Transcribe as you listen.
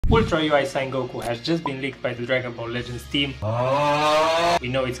Ultra UI Saiyan Goku has just been leaked by the Dragon Ball Legends team. We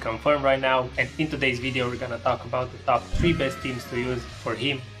know it's confirmed right now, and in today's video we're gonna talk about the top 3 best teams to use for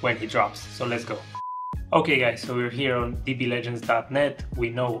him when he drops. So let's go. Okay guys, so we're here on dblegends.net. We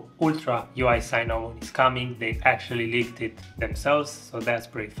know Ultra UI Saiyan is coming. They actually leaked it themselves, so that's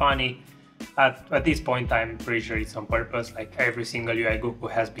pretty funny. At this point I'm pretty sure it's on purpose, like every single UI Goku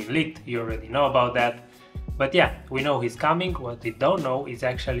has been leaked, you already know about that. But yeah, we know he's coming. What we don't know is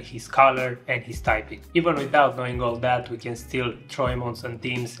actually his color and his typing. Even without knowing all that, we can still throw him on some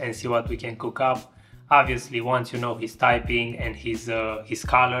teams and see what we can cook up. Obviously, once you know his typing and his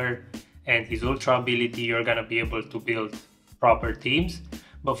color and his ultra ability, you're gonna be able to build proper teams.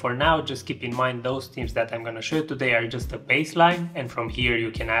 But for now, just keep in mind those teams that I'm gonna show you today are just a baseline, and from here you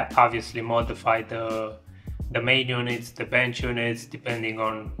can obviously modify the main units, the bench units, depending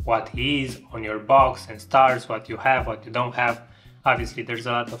on what he is, on your box and stars, what you have, what you don't have. Obviously there's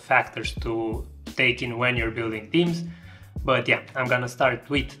a lot of factors to take in when you're building teams. But yeah, I'm gonna start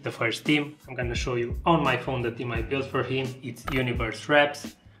with the first team. I'm gonna show you on my phone the team I built for him. It's Universe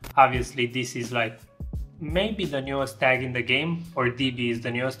Reps. Obviously this is like maybe the newest tag in the game, or DB is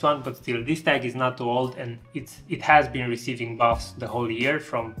the newest one, but still this tag is not too old, and it has been receiving buffs the whole year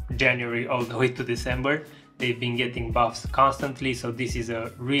from January all the way to December. They've been getting buffs constantly, so this is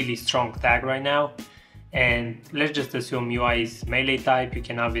a really strong tag right now. And let's just assume UI is melee type. You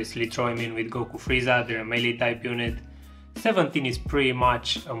can obviously throw him in with Goku Frieza, they're a melee type unit. 17 is pretty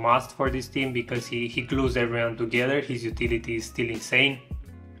much a must for this team because he glues everyone together. His utility is still insane.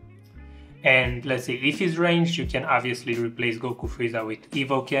 And let's say if he's ranged, you can obviously replace Goku Frieza with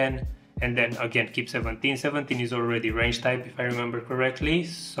Evoken, and then again keep 17. 17 is already range type if I remember correctly,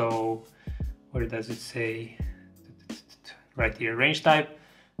 so where does it say? Right here, range type.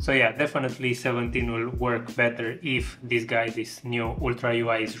 So yeah, definitely 17 will work better if this new Ultra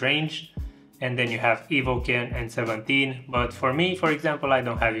UI is ranged. And then you have Evoken and 17. But for me, for example, I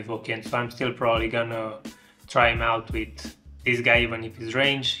don't have Evoken, so I'm still probably gonna try him out with this guy even if he's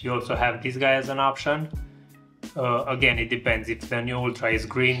ranged. You also have this guy as an option. Again, it depends. If the new Ultra is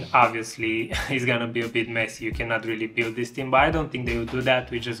green, obviously it's gonna be a bit messy. You cannot really build this team, but I don't think they will do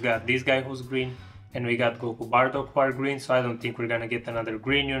that. We just got this guy who's green, and we got Goku Bardock who are green, so I don't think we're gonna get another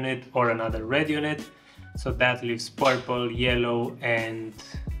green unit or another red unit. So that leaves purple, yellow and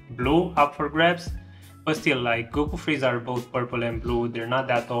blue up for grabs. But still, like, Goku Frieza are both purple and blue. They're not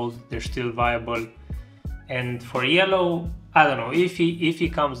that old, they're still viable. And for yellow, I don't know, if he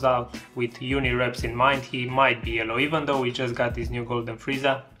comes out with uni reps in mind, he might be yellow. Even though we just got this new golden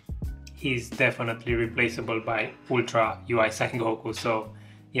Frieza, he's definitely replaceable by Ultra UI Saiyan Goku. So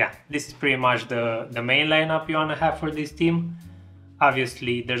yeah, this is pretty much the main lineup you wanna have for this team.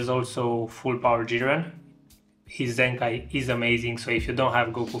 Obviously there's also full power Jiren. His Zenkai is amazing, so if you don't have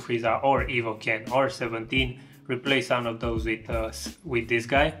Goku Frieza or Evoken or 17, replace one of those with this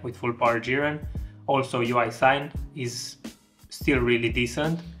guy, with full power Jiren. Also UI Saiyan is still really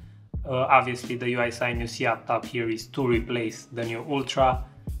decent. Obviously the UI Saiyan you see up top here is to replace the new Ultra.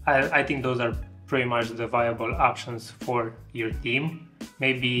 I think those are pretty much the viable options for your team.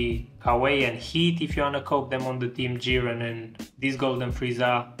 Maybe Kawaii and Heat if you wanna cope them on the team, Jiren and this golden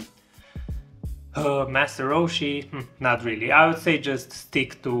Frieza. Master Roshi, not really. I would say just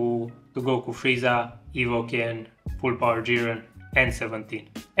stick to Goku Frieza, Evoken, full power Jiren and 17.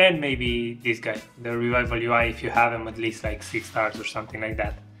 And maybe this guy, the Revival UI, if you have him at least like 6 stars or something like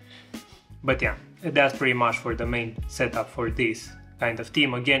that. But yeah, that's pretty much for the main setup for this kind of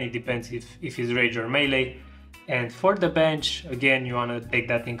team. Again, it depends if he's rage or melee. And for the bench, again, you want to take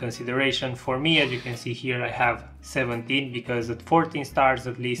that in consideration. For me, as you can see here, I have 17 because at 14 stars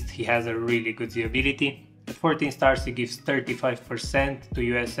at least he has a really good Z ability. At 14 stars he gives 35% to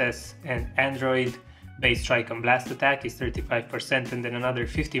USS and Android. Base strike and blast attack is 35%, and then another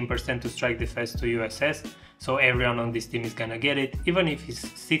 15% to strike defense to USS. So everyone on this team is gonna get it. Even if he's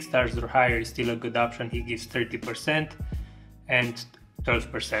 6 stars or higher, is still a good option. He gives 30% and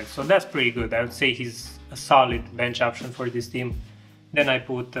 12%. So that's pretty good. I would say he's a solid bench option for this team. Then I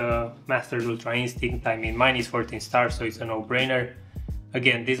put Master Ultra Instinct. I mean, mine is 14 stars, so it's a no-brainer.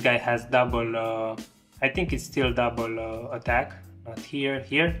 Again, this guy has double, I think it's still double attack, not here,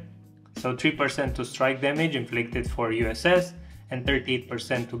 here. So 3% to strike damage inflicted for USS and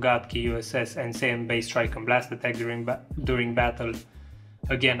 38% to God Key USS and same base strike and blast attack during battle.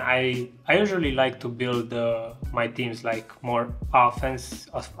 Again, I usually like to build my teams like more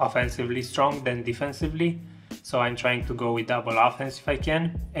offensively strong than defensively. So I'm trying to go with double offense if I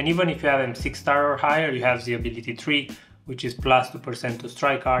can. And even if you have him 6 star or higher, you have the ability 3, which is plus 2% to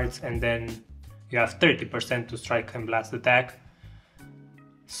strike cards, and then you have 30% to strike and blast attack.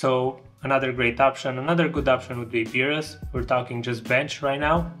 So another great option, another good option would be Beerus. We're talking just bench right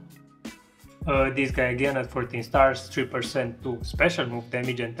now. This guy again at 14 stars, 3% to special move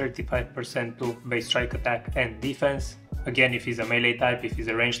damage and 35% to base strike attack and defense. Again, if he's a melee type, if he's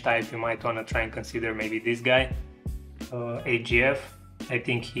a range type, you might want to try and consider maybe this guy. AGF, I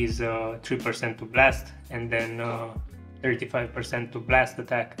think he's 3% to blast and then 35% to blast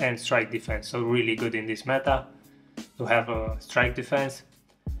attack and strike defense. So really good in this meta to have a strike defense.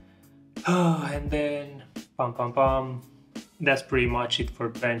 And then that's pretty much it for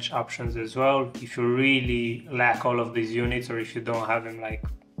bench options as well. If you really lack all of these units, or if you don't have them like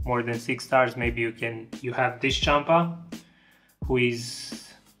more than 6 stars, maybe you have this Champa, who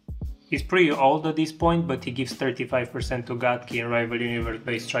he's pretty old at this point, but he gives 35% to Godkey and Rival Universe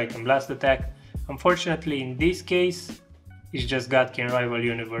base strike and blast attack. Unfortunately in this case it's just Godkey and Rival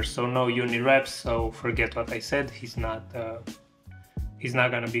Universe, so no uni reps, so forget what I said. He's not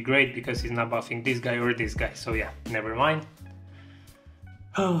gonna be great because he's not buffing this guy or this guy, so yeah, never mind.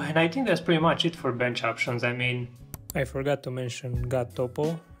 Oh, and I think that's pretty much it for bench options. I mean, I forgot to mention God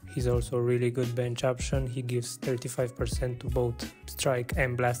Topo. He's also a really good bench option. He gives 35% to both strike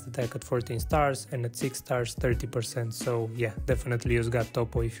and blast attack at 14 stars, and at 6 stars 30%. So yeah, definitely use God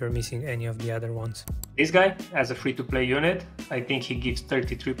Topo if you're missing any of the other ones. This guy, as a free-to-play unit, I think he gives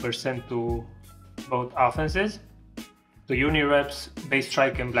 33% to both offenses, to uni reps, base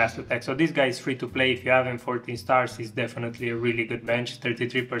strike and blast attack. So this guy is free to play. If you have him 14 stars, he's definitely a really good bench.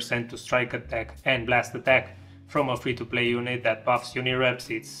 33% to strike attack and blast attack from a free to play unit that buffs uni reps.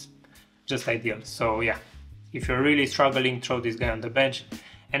 It's just ideal. So yeah, if you're really struggling, throw this guy on the bench.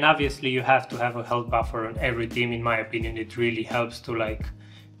 And obviously you have to have a health buffer on every team. In my opinion, it really helps to like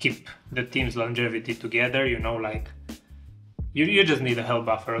keep the team's longevity together, you know, like you just need a health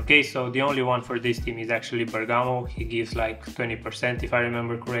buffer, okay? So the only one for this team is actually Bergamo. He gives like 20% if I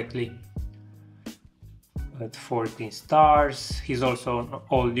remember correctly. At 14 stars. He's also an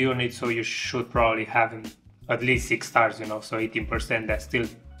old unit, so you should probably have him at least 6 stars, you know, so 18%, that's still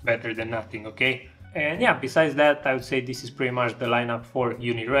better than nothing, okay? And yeah, besides that, I would say this is pretty much the lineup for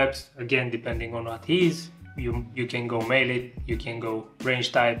uni reps. Again, depending on what he is, you can go melee, you can go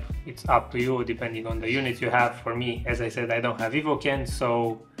range type, it's up to you depending on the units you have. For me, as I said, I don't have Evoken,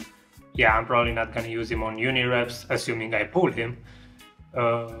 so yeah, I'm probably not gonna use him on uni reps, assuming I pull him,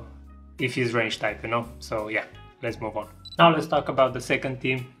 if he's range type, you know. So yeah, let's move on. Now let's talk about the second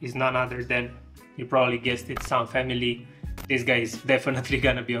team. Is none other than, you probably guessed it, Sun Family. This guy is definitely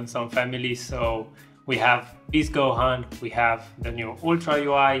gonna be on Sun Family. So we have Beast Gohan, we have the new Ultra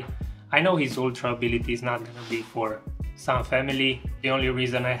UI. I know his Ultra ability is not gonna be for Sun Family. The only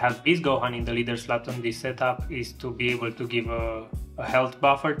reason I have Beast Gohan in the leader slot on this setup is to be able to give a health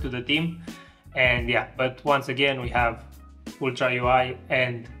buffer to the team. And yeah, but once again we have Ultra UI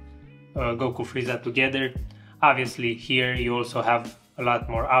and Goku Frieza together. Obviously here you also have a lot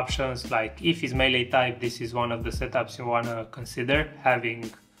more options, like if he's melee type, this is one of the setups you want to consider, having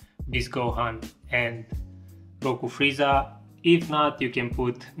Beast Gohan and Goku Frieza. If not, you can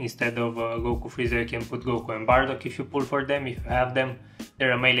put, instead of Goku Frieza, you can put Goku and Bardock if you pull for them, if you have them.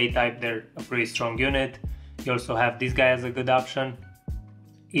 They're a melee type, they're a pretty strong unit. You also have this guy as a good option.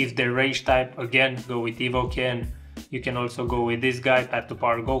 If they're range type, again, go with Evoken. You can also go with this guy, Path to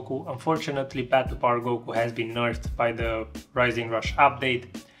Power Goku. Unfortunately, Path to Power Goku has been nerfed by the Rising Rush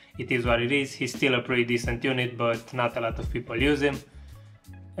update. It is what it is. He's still a pretty decent unit, but not a lot of people use him.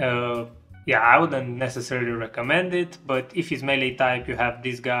 Yeah, I wouldn't necessarily recommend it, but if he's melee type, you have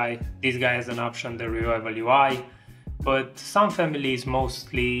this guy as an option, the Revival UI. But Sun Family is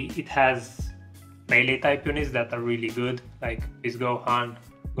mostly, it has melee type units that are really good, like Beast Gohan,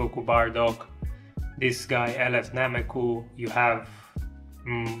 Goku Bardock, this guy LF Nameku. You have,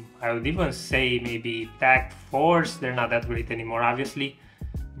 I would even say maybe Tact Force. They're not that great anymore, obviously,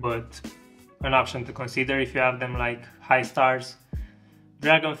 but an option to consider if you have them like high stars.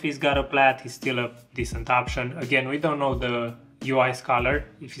 Dragon Fist got a plat, he's still a decent option. Again, we don't know the UI's color,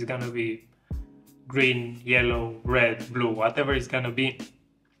 if he's gonna be green, yellow, red, blue, whatever it's gonna be.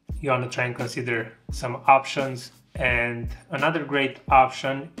 You wanna try and consider some options. And another great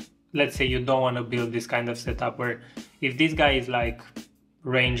option, let's say you don't wanna build this kind of setup where if this guy is like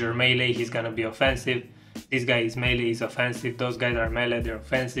range or melee, he's gonna be offensive. This guy is melee, he's offensive. Those guys are melee, they're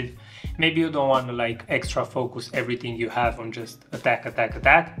offensive. Maybe you don't want to like extra focus everything you have on just attack, attack,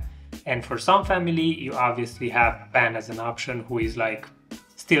 attack. And for Sun Family, you obviously have Pan as an option, who is like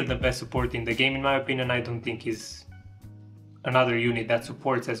still the best support in the game in my opinion. I don't think he's another unit that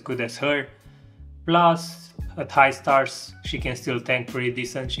supports as good as her. Plus, at high stars, she can still tank pretty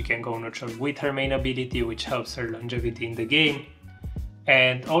decent. She can go neutral with her main ability, which helps her longevity in the game.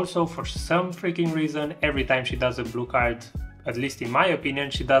 And also for some freaking reason, every time she does a blue card, at least in my opinion,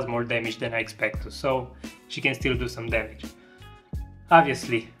 she does more damage than I expect to, so she can still do some damage.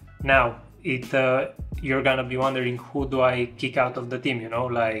 Obviously, now you're gonna be wondering, who do I kick out of the team, you know?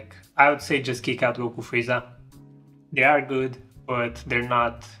 Like, I would say just kick out Goku, Frieza. They are good, but they're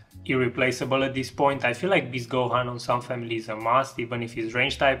not irreplaceable at this point. I feel like Beast Gohan on some family is a must, even if he's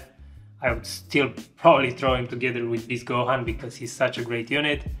range type. I would still probably throw him together with Beast Gohan because he's such a great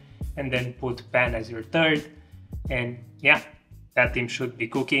unit, and then put Pan as your third, and yeah, that team should be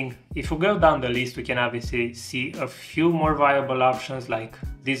cooking. If we go down the list, we can obviously see a few more viable options, like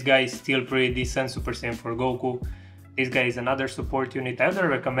this guy is still pretty decent, Super Saiyan for Goku. This guy is another support unit. I would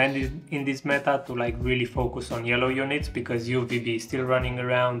recommend it in this meta to like really focus on yellow units, because UVB is still running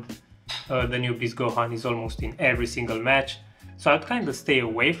around. The new Beast Gohan is almost in every single match. So I'd kind of stay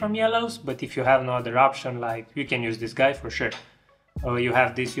away from yellows, but if you have no other option, like, you can use this guy for sure. You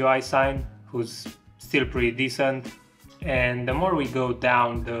have this UI sign, who's still pretty decent. And the more we go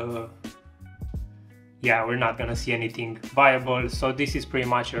down, we're not gonna see anything viable. So this is pretty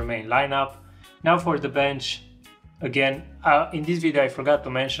much your main lineup. Now for the bench, again, in this video I forgot to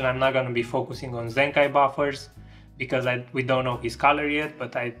mention, I'm not gonna be focusing on Zenkai buffers, because we don't know his color yet,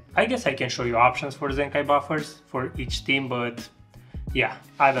 but I guess I can show you options for Zenkai buffers for each team, but yeah,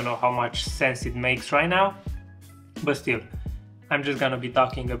 I don't know how much sense it makes right now. But still, I'm just gonna be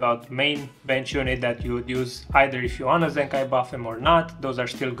talking about main bench unit that you would use either if you want a Zenkai buff him or not. Those are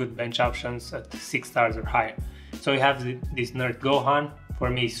still good bench options at 6 stars or higher. So we have this Nerd Gohan.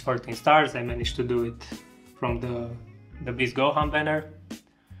 For me it's 14 stars, I managed to do it from the Beast Gohan banner.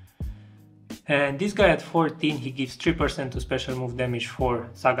 And this guy at 14, he gives 3% to special move damage for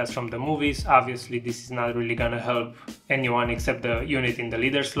sagas from the movies. Obviously this is not really gonna help anyone except the unit in the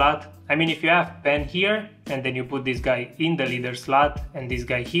leader slot. I mean, if you have Pen here and then you put this guy in the leader slot and this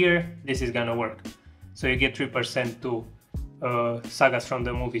guy here, this is gonna work. So you get 3% to sagas from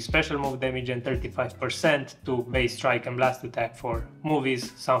the movie special move damage and 35% to base strike and blast attack for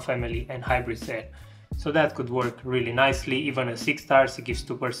movies, Sun Family and Hybrid Saiyan. So that could work really nicely. Even at 6 stars, it gives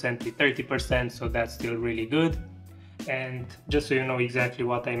 2% with 30%, so that's still really good. And just so you know exactly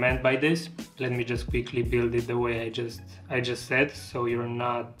what I meant by this, let me just quickly build it the way I just said, so you're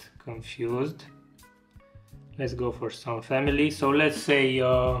not confused. Let's go for Sun Family. So let's say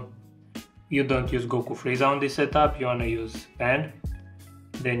you don't use Goku Frieza on this setup, you wanna use Pan.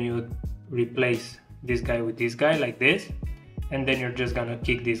 Then you replace this guy with this guy like this. And then you're just gonna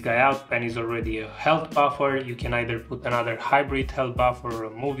kick this guy out. Pen is already a health buffer. You can either put another hybrid health buffer or a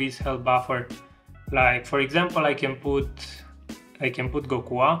movies health buffer. Like, for example, I can put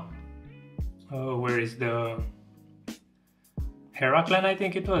Goku. Where is the Heraclan, I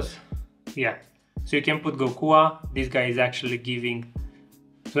think it was? Yeah. So you can put Goku. This guy is actually giving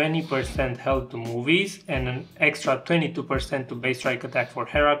 20% health to movies and an extra 22% to base strike attack for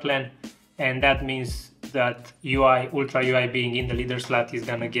Heraclan. And that means that Ultra UI being in the leader slot is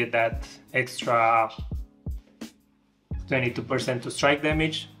gonna get that extra 22% to strike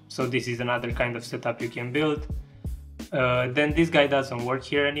damage. So this is another kind of setup you can build. Then this guy doesn't work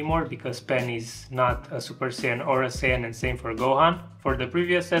here anymore because Pen is not a Super Saiyan or a Saiyan, and same for Gohan. For the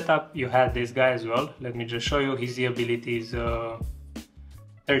previous setup you had this guy as well. Let me just show you. His ability is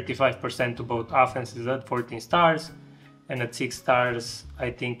 35% to both offenses at 14 stars. And at 6 stars,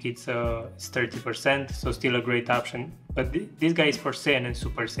 I think it's 30%, so still a great option. But this guy is for Saiyan and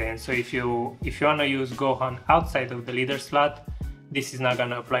Super Saiyan, so if you wanna use Gohan outside of the leader slot, this is not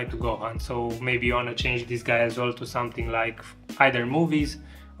gonna apply to Gohan. So maybe you wanna change this guy as well to something like either movies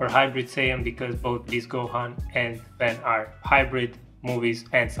or hybrid Saiyan, because both this Gohan and Ben are hybrid, movies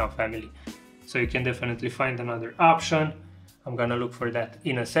and Sun Family. So you can definitely find another option. I'm gonna look for that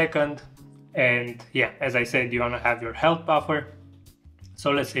in a second. And yeah, as I said, you want to have your health buffer.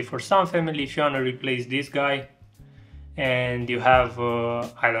 So let's say for Sun Family, if you want to replace this guy and you have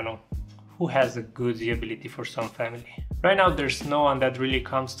I don't know who has a good ability for Sun Family. Right now there's no one that really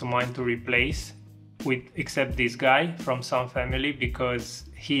comes to mind to replace with except this guy from Sun Family, because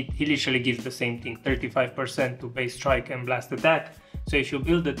he literally gives the same thing, 35% to base strike and blast attack. So if you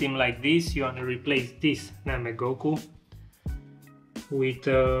build a team like this, you want to replace this Namek Goku with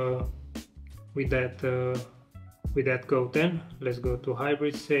that Goten. Let's go to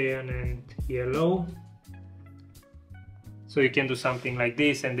Hybrid Saiyan and Yellow. So you can do something like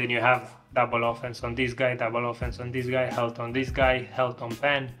this, and then you have double offense on this guy, double offense on this guy, health on this guy, health on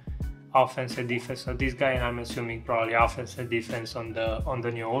Pan, offense and defense on this guy, and I'm assuming probably offense and defense on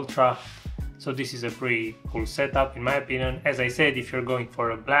the new Ultra. So this is a pretty cool setup in my opinion. As I said, if you're going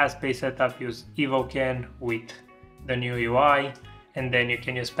for a blast based setup, use Evoken with the new UI. and then you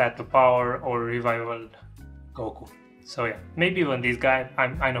can use Path to Power or Revival Goku. So yeah, maybe even this guy,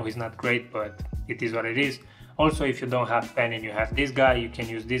 I know he's not great, but it is what it is. Also, if you don't have Pen and you have this guy, you can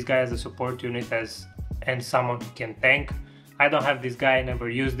use this guy as a support unit and someone who can tank. I don't have this guy, I never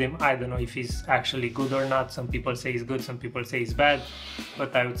used him. I don't know if he's actually good or not. Some people say he's good, some people say he's bad.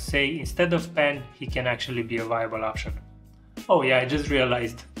 But I would say instead of Pen, he can actually be a viable option. Oh yeah, I just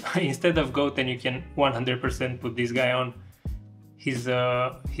realized, instead of Goten, you can 100% put this guy on. His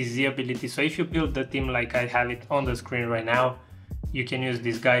Z ability. So if you build the team like I have it on the screen right now, you can use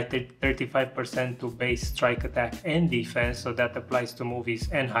this guy 35% to base strike attack and defense, so that applies to movies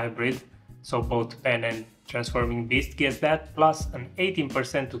and hybrid. So both Pen and Transforming Beast gets that, plus an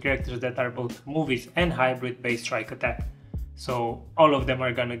 18% to characters that are both movies and hybrid base strike attack. So all of them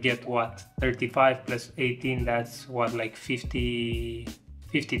are gonna get what? 35 plus 18, that's what, like 53?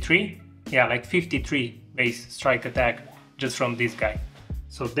 Yeah, like 53 base strike attack just from this guy.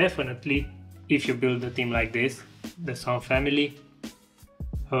 So definitely, if you build a team like this, the Saiyan family,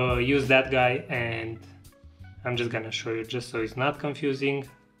 use that guy, and I'm just gonna show you just so it's not confusing.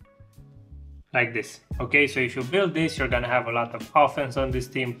 Like this. Okay, so if you build this, you're gonna have a lot of offense on this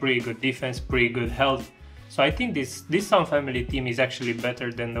team, pretty good defense, pretty good health. So I think this Saiyan family team is actually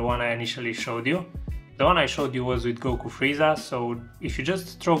better than the one I initially showed you. The one I showed you was with Goku Frieza, so if you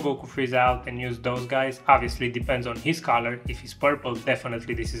just throw Goku Frieza out and use those guys, obviously it depends on his color. If he's purple,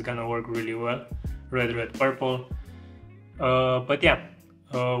 definitely this is gonna work really well. Red, purple. But yeah,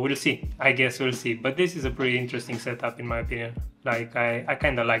 we'll see. I guess we'll see. But this is a pretty interesting setup in my opinion. Like, I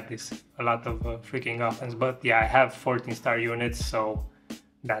kind of like this. A lot of freaking offense. But yeah, I have 14-star units, so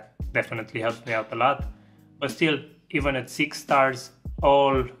that definitely helps me out a lot. But still, even at 6 stars,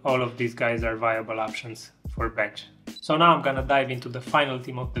 all of these guys are viable options for bench. So now I'm gonna dive into the final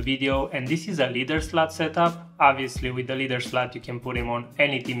team of the video, and this is a leader slot setup. Obviously, with the leader slot, you can put him on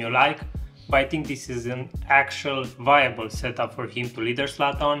any team you like, but I think this is an actual viable setup for him to leader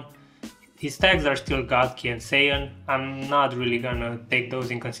slot on. His tags are still God Ki and Saiyan. I'm not really gonna take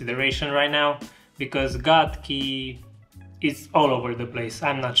those in consideration right now, because God Ki is all over the place.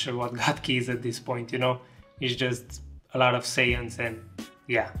 I'm not sure what God Ki is at this point, you know? It's just a lot of Saiyans, and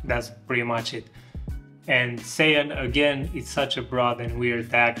yeah, that's pretty much it. And Saiyan, again, it's such a broad and weird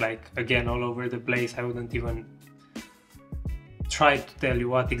tag, like, again, all over the place. I wouldn't even try to tell you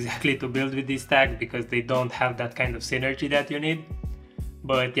what exactly to build with this tag, because they don't have that kind of synergy that you need.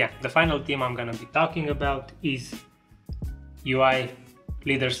 But yeah, the final team I'm gonna be talking about is UI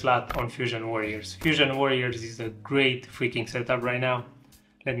leader slot on Fusion Warriors. Fusion Warriors is a great freaking setup right now.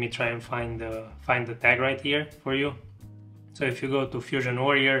 Let me try and find the tag right here for you. So if you go to Fusion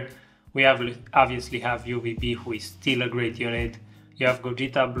Warrior, we obviously have UVB, who is still a great unit. You have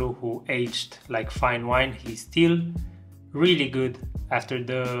Gogeta Blue, who aged like fine wine. He's still really good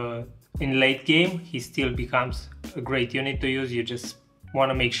in late game. He still becomes a great unit to use. You just want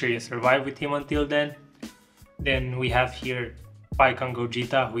to make sure you survive with him until then. Then we have here Python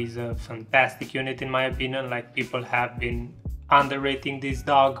Gogeta, who is a fantastic unit in my opinion. Like, people have been underrating this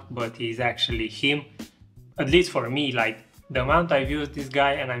dog, but he's actually him. At least for me, like, the amount I've used this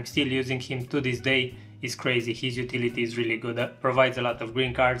guy and I'm still using him to this day is crazy. His utility is really good. Provides a lot of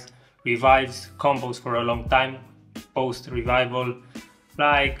green cards, revives, combos for a long time, post revival.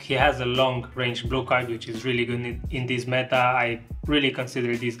 Like, he has a long range blue card, which is really good in this meta. I really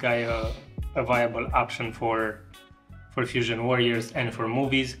consider this guy a viable option for Fusion Warriors and for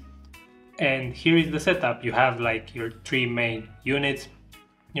movies. And here is the setup. You have like your 3 main units.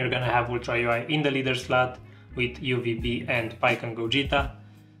 You're gonna have Ultra UI in the leader slot with UVB and Python Gogeta.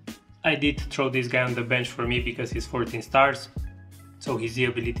 I did throw this guy on the bench for me because he's 14 stars. So his Z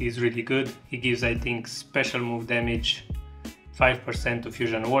ability is really good. He gives, I think, special move damage 5% to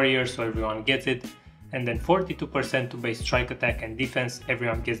Fusion Warriors, so everyone gets it. And then 42% to base strike attack and defense,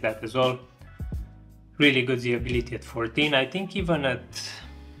 everyone gets that as well. Really good Z ability at 14. I think even at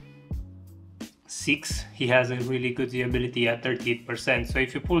 6 he has a really good Z ability at 38%. So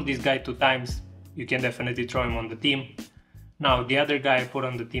if you pull this guy 2 times, you can definitely throw him on the team. Now the other guy I put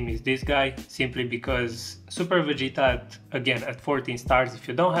on the team is this guy, simply because Super Vegeta at 14 stars. If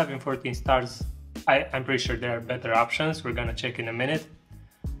you don't have him 14 stars, I'm pretty sure there are better options. We're gonna check in a minute.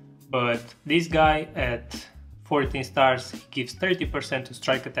 But this guy at 14 stars, he gives 30% to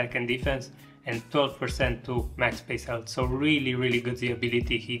strike attack and defense and 12% to max base health. So really good Z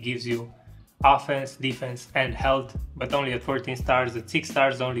ability. He gives you offense, defense and health, but only at 14 stars. At 6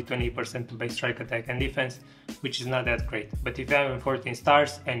 stars, only 20% to base strike attack and defense, which is not that great. But if you have him 14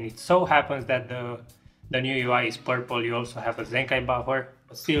 stars and it so happens that the new UI is purple, you also have a Zenkai buffer.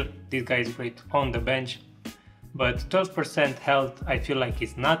 But still, this guy is great on the bench. but 12% health I feel like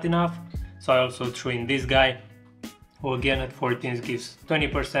is not enough, so I also threw in this guy, who again at 14 gives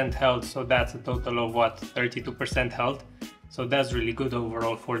 20% health, so that's a total of what, 32% health, so that's really good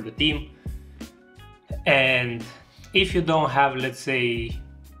overall for the team. And if you don't have, let's say,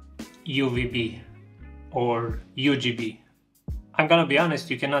 UVB or UGB, I'm gonna be honest,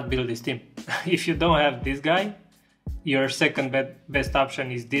 you cannot build this team. If you don't have this guy, your second best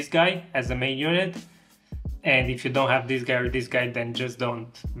option is this guy as the main unit, and if you don't have this guy or this guy, then just don't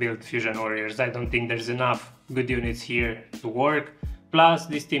build Fusion Warriors. I don't think there's enough good units here to work. Plus,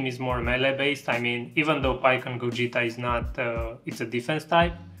 this team is more melee based. I mean, even though Python Gogeta is not, it's a defense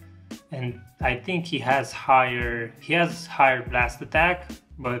type, and I think he has higher blast attack,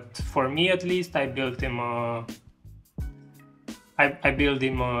 but for me at least, I built him I build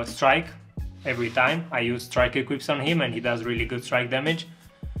him a strike every time. I use strike equips on him and he does really good strike damage.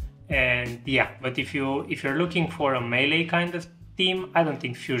 And yeah, but if you're looking for a melee kind of team, I don't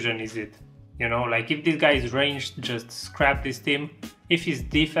think Fusion is it. You know, like if this guy is ranged, just scrap this team. If he's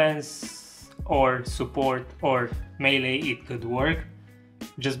defense or support or melee, it could work.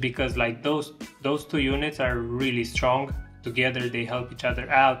 Just because like those two units are really strong. Together they help each other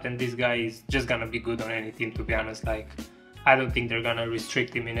out, and this guy is just gonna be good on any team, to be honest. Like, I don't think they're gonna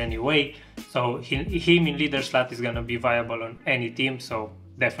restrict him in any way. So him in leader slot is gonna be viable on any team, so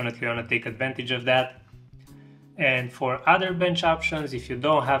definitely wanna take advantage of that. And for other bench options, if you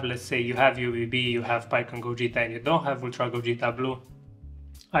don't have, let's say you have UVB, you have Python Gogeta, and you don't have Ultra Gogeta Blue,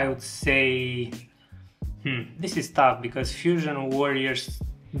 I would say, this is tough because Fusion Warriors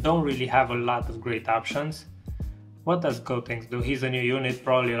don't really have a lot of great options. What does Gotenks do? He's a new unit,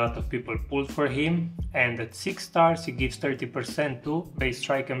 probably a lot of people pulled for him, and at 6 stars he gives 30% to base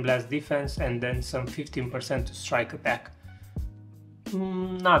strike and blast defense, and then some 15% to strike attack.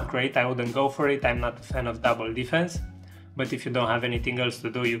 Not great, I wouldn't go for it, I'm not a fan of double defense, but if you don't have anything else to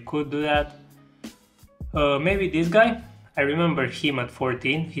do, you could do that. Maybe this guy, I remember him at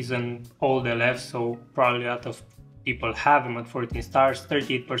 14, he's an old LF, so probably a lot of people have him at 14 stars,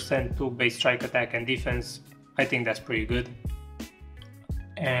 38% to base strike attack and defense. I think that's pretty good.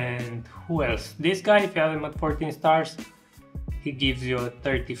 And who else? This guy, if you have him at 14 stars, he gives you a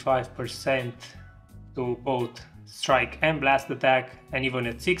 35% to both strike and blast attack, and even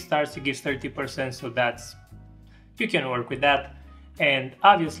at 6 stars he gives 30%, so that's, you can work with that. And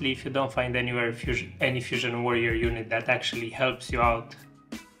obviously if you don't find anywhere any Fusion Warrior unit that actually helps you out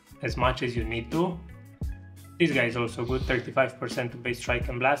as much as you need to, this guy is also good, 35% to base strike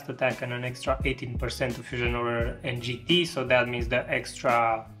and blast attack and an extra 18% to Fusion Warrior and GT, so that means this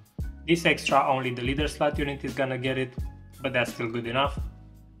extra only the leader slot unit is gonna get it, but that's still good enough.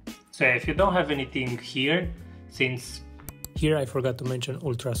 So yeah, if you don't have anything here, since here I forgot to mention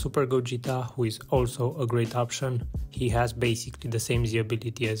Ultra Super Gogeta, who is also a great option. He has basically the same Z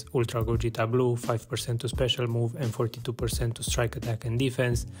ability as Ultra Gogeta Blue, 5% to special move and 42% to strike attack and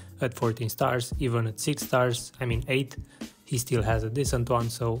defense at 14 stars. Even at 6 stars, I mean 8, he still has a decent one,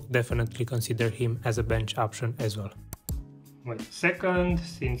 so definitely consider him as a bench option as well. Wait a second,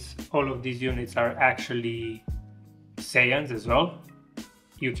 since all of these units are actually Saiyans as well,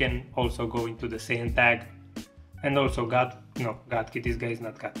 you can also go into the Saiyan tag. And also Gatki, this guy is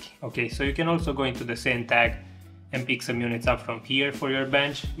not Gatki. Okay, so you can also go into the Saiyan tag and pick some units up from here for your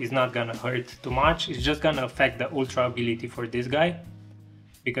bench. It's not gonna hurt too much, it's just gonna affect the Ultra ability for this guy,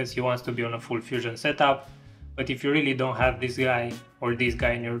 because he wants to be on a full fusion setup. But if you really don't have this guy or this guy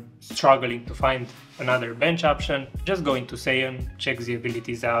and you're struggling to find another bench option, just go into Saiyan, check the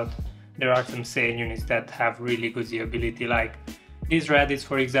abilities out. There are some Saiyan units that have really good Z ability, like this Raditz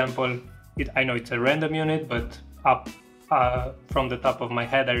for example. I know it's a random unit, but from the top of my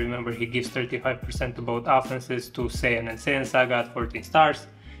head, I remember he gives 35% to both offenses, to Saiyan and Saiyan Saga at 14 stars.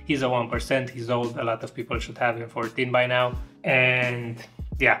 He's a 1%, he's old, a lot of people should have him 14 by now. And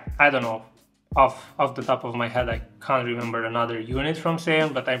yeah, I don't know, off the top of my head, I can't remember another unit from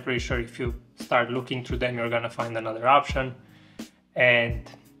Saiyan, but I'm pretty sure if you start looking through them, you're gonna find another option. And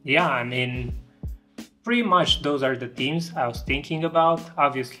yeah, I mean, pretty much those are the teams I was thinking about.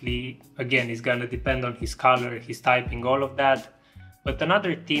 Obviously, again, it's gonna depend on his color, his typing, all of that. But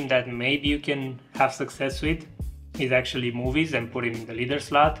another team that maybe you can have success with is actually Movies and put him in the leader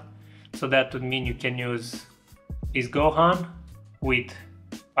slot. So that would mean you can use his Gohan with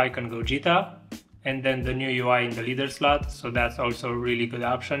Python Gogeta and then the new UI in the leader slot. So that's also a really good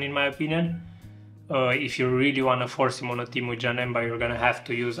option in my opinion. If you really want to force him on a team with Janemba, you're gonna have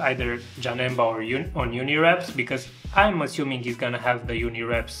to use either Janemba or on Unireps, because I'm assuming he's gonna have the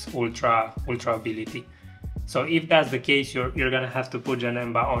Unireps Ultra ability. So if that's the case, you're gonna have to put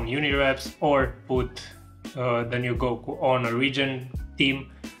Janemba on Unireps or put the new Goku on a region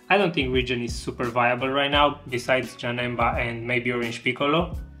team. I don't think region is super viable right now, besides Janemba and maybe Orange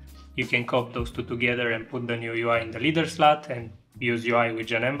Piccolo. You can cop those two together and put the new UI in the leader slot and use UI with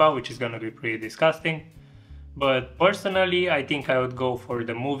Janemba, which is gonna be pretty disgusting. But personally, I think I would go for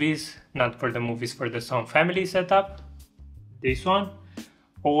the movies, not for the movies, for the Song family setup, this one,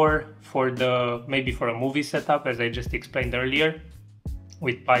 or for the, maybe for a movie setup, as I just explained earlier,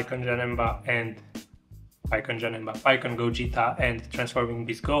 with Python Janemba and Python Gogeta and Transforming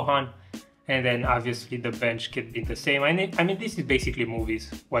Beast Gohan. And then obviously the bench could be the same. I mean, this is basically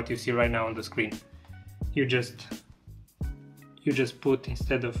movies, what you see right now on the screen. You just put,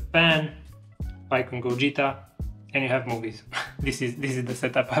 instead of Pan, Python Gogeta, and you have movies. This is the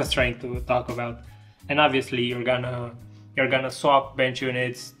setup I was trying to talk about. And obviously you're gonna swap bench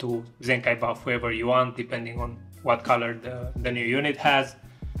units to Zenkai buff whoever you want, depending on what color the new unit has.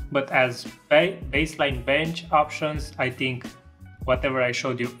 But as baseline bench options, I think whatever I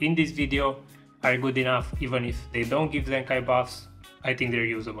showed you in this video are good enough. Even if they don't give Zenkai buffs, I think they're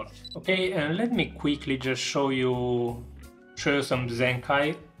usable. Okay, and let me quickly just show you some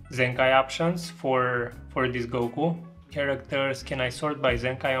Zenkai options for this Goku. Characters, can I sort by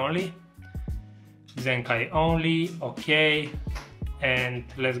Zenkai only? Zenkai only, okay. And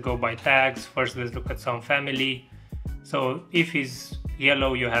let's go by tags. First, let's look at some family. So if he's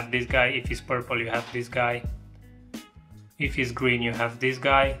yellow, you have this guy. If he's purple, you have this guy. If he's green, you have this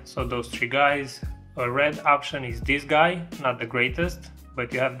guy. So those three guys. A red option is this guy, not the greatest,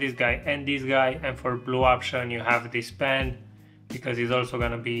 but you have this guy and this guy. And for blue option, you have this Pan, because he's also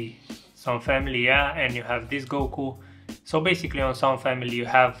gonna be some family, yeah. And you have this Goku. So basically on some family, you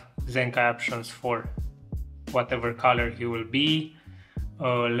have Zenkai options for whatever color he will be.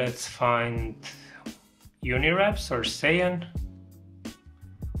 Let's find Unireps or Saiyan.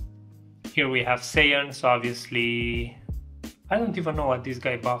 Here we have Saiyan, so obviously I don't even know what this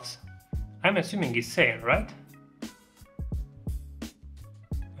guy buffs. I'm assuming it's Saiyan, right?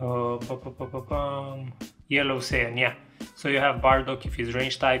 Yellow Saiyan, yeah. So you have Bardock. If he's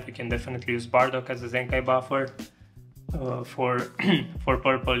range type, you can definitely use Bardock as a Zenkai buffer. For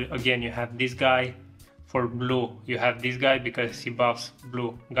purple, again, you have this guy. For blue, you have this guy because he buffs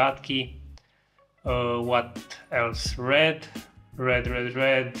blue Gatki. What else? Red. For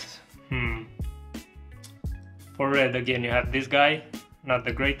red, again, you have this guy. Not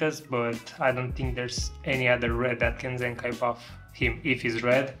the greatest, but I don't think there's any other red that can Zenkai buff him if he's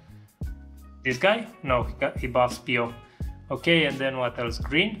red. This guy? No, he buffs PO. Okay, and then what else?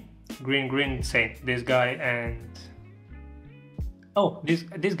 Green, same. This guy and... oh,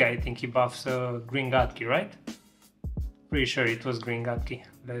 this guy, I think he buffs Green Gatki, right? Pretty sure it was Green Gatki.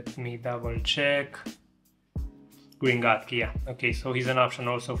 Let me double check. Green Gatki, yeah. Okay, so he's an option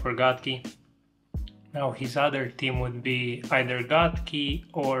also for Gatki. Now his other team would be either Gatki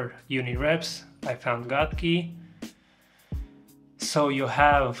or Unireps. I found Gatki. So you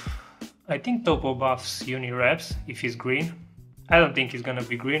have, I think Topo buffs Unireps if he's green. I don't think he's gonna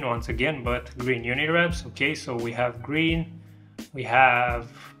be green once again, but green Unireps. Okay, so we have green. We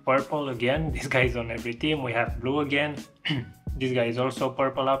have purple again. This guy is on every team. We have blue again. This guy is also a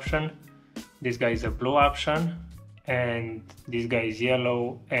purple option. This guy is a blue option. And this guy is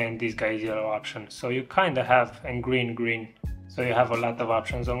yellow. And this guy is yellow option. So you kind of have, and green. So you have a lot of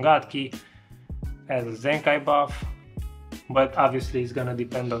options on Gatki as a Zenkai buff. But obviously it's gonna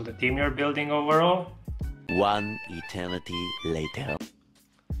depend on the team you're building overall. One eternity later.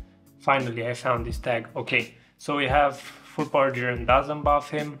 Finally, I found this tag. Okay, so we have Full Power Jiren doesn't buff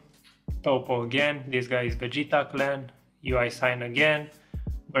him. Topo again. This guy is Vegeta clan. UI sign again.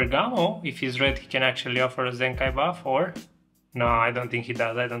 Bergamo, if he's red, he can actually offer a Zenkai buff, or... no, I don't think he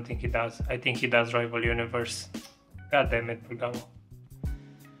does. I think he does Rival Universe. God damn it, Bergamo.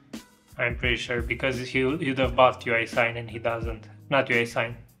 I'm pretty sure, because he'd have buffed UI sign and he doesn't. Not UI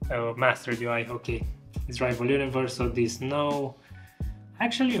sign, Mastered UI, okay. It's Rival Universe, so this no.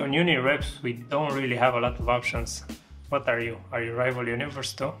 Actually, on Unireps, we don't really have a lot of options. What are you? Are you Rival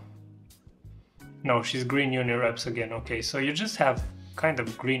Universe too? No, she's green Unireps again. Okay, so you just have kind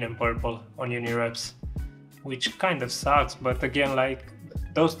of green and purple on Unireps, which kind of sucks, but again, like,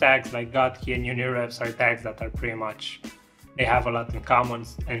 those tags like Gatki and Unireps are tags that are pretty much, they have a lot in common,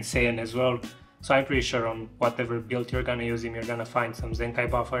 and Saiyan as well. So I'm pretty sure on whatever build you're gonna use him, you're gonna find some Zenkai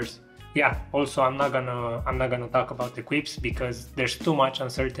buffers. Yeah, also I'm not gonna talk about equips because there's too much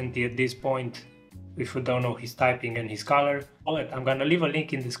uncertainty at this point if we don't know his typing and his color. But I'm gonna leave a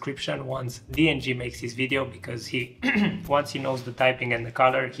link in description once DNG makes his video, because he once he knows the typing and the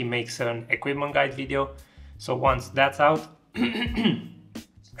color, he makes an equipment guide video. So once that's out,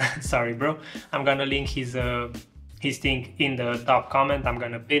 Sorry bro. I'm gonna link his thing in the top comment. I'm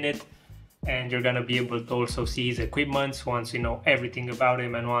gonna pin it, and you're gonna be able to also see his equipments once you know everything about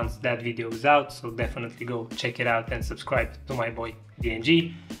him and once that video is out. So definitely go check it out and subscribe to my boy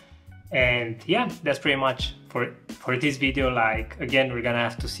DNG. And yeah, that's pretty much for this video. Like, again, we're gonna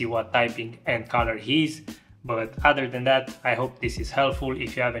have to see what typing and color he is, but other than that, I hope this is helpful.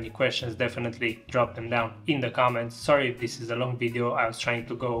 If you have any questions, definitely drop them down in the comments. Sorry if this is a long video. I was trying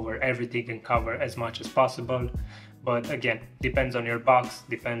to go over everything and cover as much as possible, but again, depends on your box,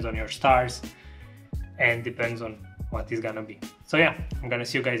 depends on your stars, and depends on what is gonna be. So yeah, I'm gonna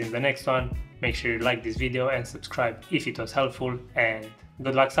see you guys in the next one. Make sure you like this video and subscribe if it was helpful, and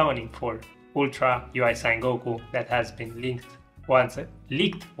good luck summoning for Ultra UI Saiyan Goku that has been leaked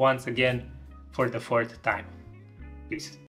once again for the 4th time. Peace.